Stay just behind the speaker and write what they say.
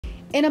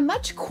In a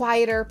much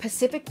quieter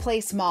Pacific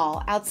Place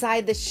mall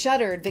outside the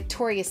shuttered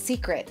Victoria's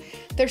Secret,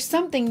 there's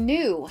something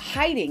new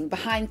hiding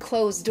behind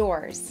closed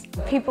doors.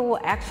 People will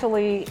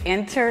actually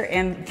enter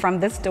in from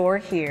this door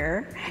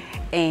here,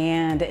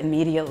 and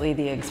immediately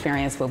the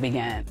experience will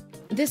begin.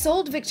 This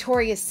old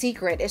Victoria's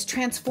Secret is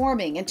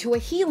transforming into a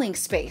healing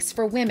space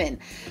for women,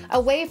 a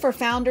way for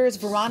founders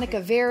Veronica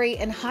Very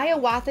and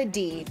Hiawatha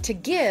D to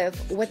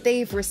give what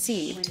they've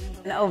received.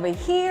 And over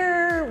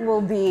here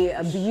will be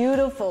a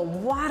beautiful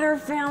water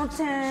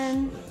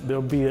fountain.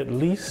 There'll be at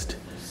least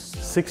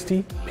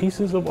 60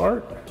 pieces of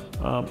art,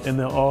 and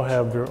they'll all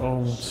have their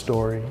own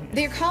story.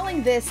 They're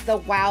calling this the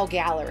WOW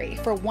Gallery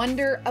for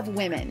Wonder of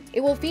Women.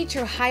 It will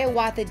feature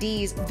Hiawatha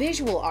D's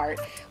visual art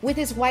with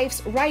his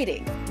wife's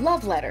writing,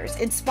 love letters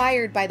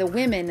inspired by the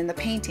women in the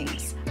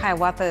paintings.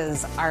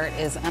 Hiawatha's art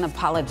is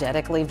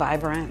unapologetically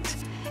vibrant.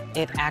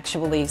 It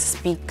actually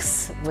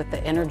speaks with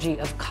the energy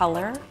of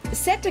color.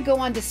 Set to go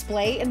on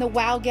display in the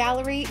WOW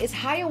Gallery is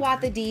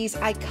Hiawatha D's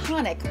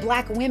iconic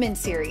Black Women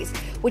series,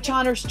 which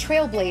honors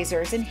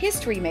trailblazers and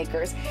history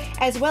makers,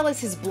 as well as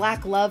his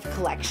Black Love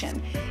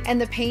collection. And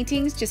the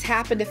paintings just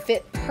happen to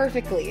fit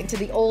perfectly into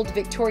the old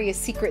Victoria's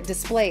Secret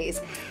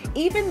displays.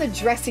 Even the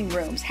dressing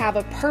rooms have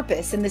a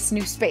purpose in this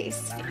new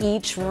space.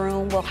 Each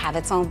room will have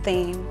its own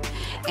theme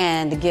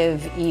and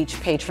give each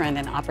patron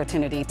an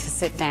opportunity to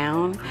sit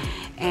down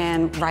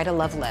and write a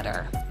love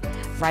letter.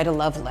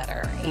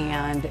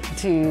 And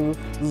to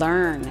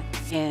learn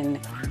in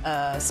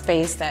a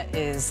space that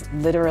is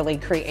literally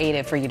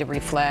created for you to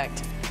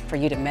reflect, for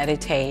you to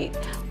meditate,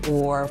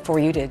 or for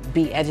you to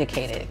be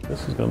educated.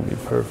 This is going to be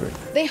perfect.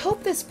 They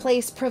hope this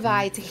place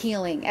provides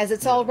healing, as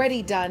it's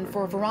already done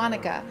for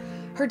Veronica.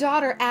 Her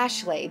daughter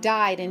Ashley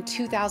died in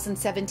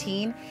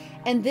 2017,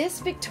 and this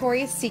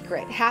Victoria's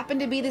Secret happened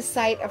to be the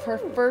site of her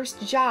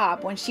first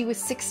job when she was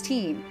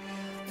 16.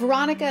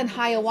 Veronica and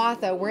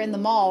Hiawatha were in the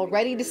mall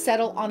ready to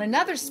settle on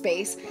another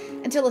space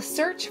until a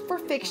search for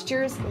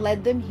fixtures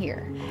led them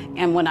here.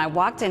 And when I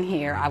walked in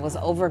here, I was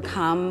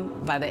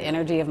overcome by the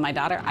energy of my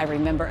daughter. I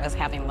remember us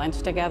having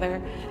lunch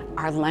together,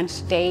 our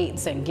lunch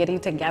dates and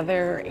getting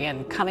together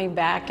and coming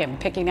back and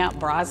picking out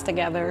bras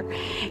together.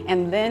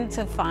 And then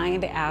to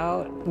find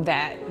out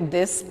that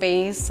this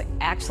space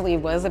actually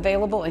was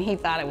available and he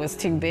thought it was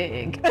too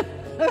big.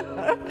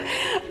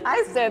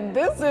 I said,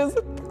 this is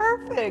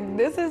perfect.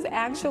 This is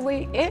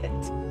actually it.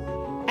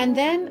 And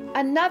then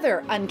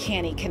another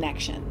uncanny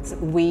connection.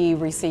 We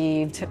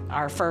received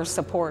our first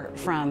support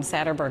from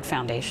Satterberg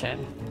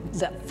Foundation.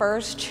 The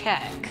first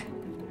check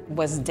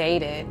was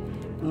dated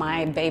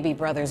my baby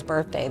brother's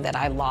birthday that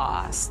I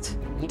lost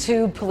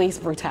to police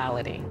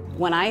brutality.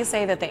 When I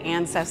say that the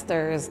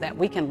ancestors, that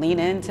we can lean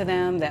into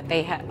them, that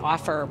they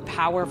offer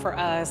power for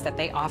us, that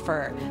they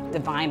offer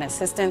divine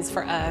assistance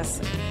for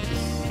us.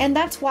 And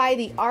that's why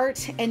the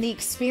art and the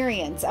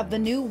experience of the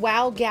new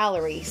WOW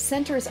Gallery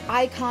centers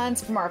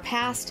icons from our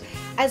past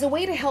as a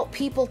way to help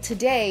people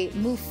today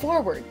move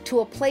forward to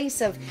a place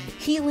of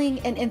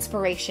healing and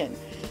inspiration.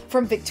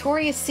 From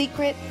Victoria's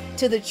Secret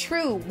to the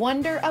true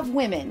wonder of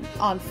women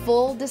on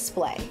full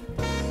display.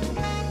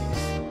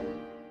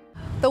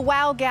 The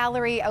WOW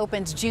Gallery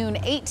opens June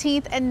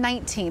 18th and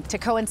 19th to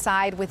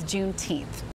coincide with Juneteenth.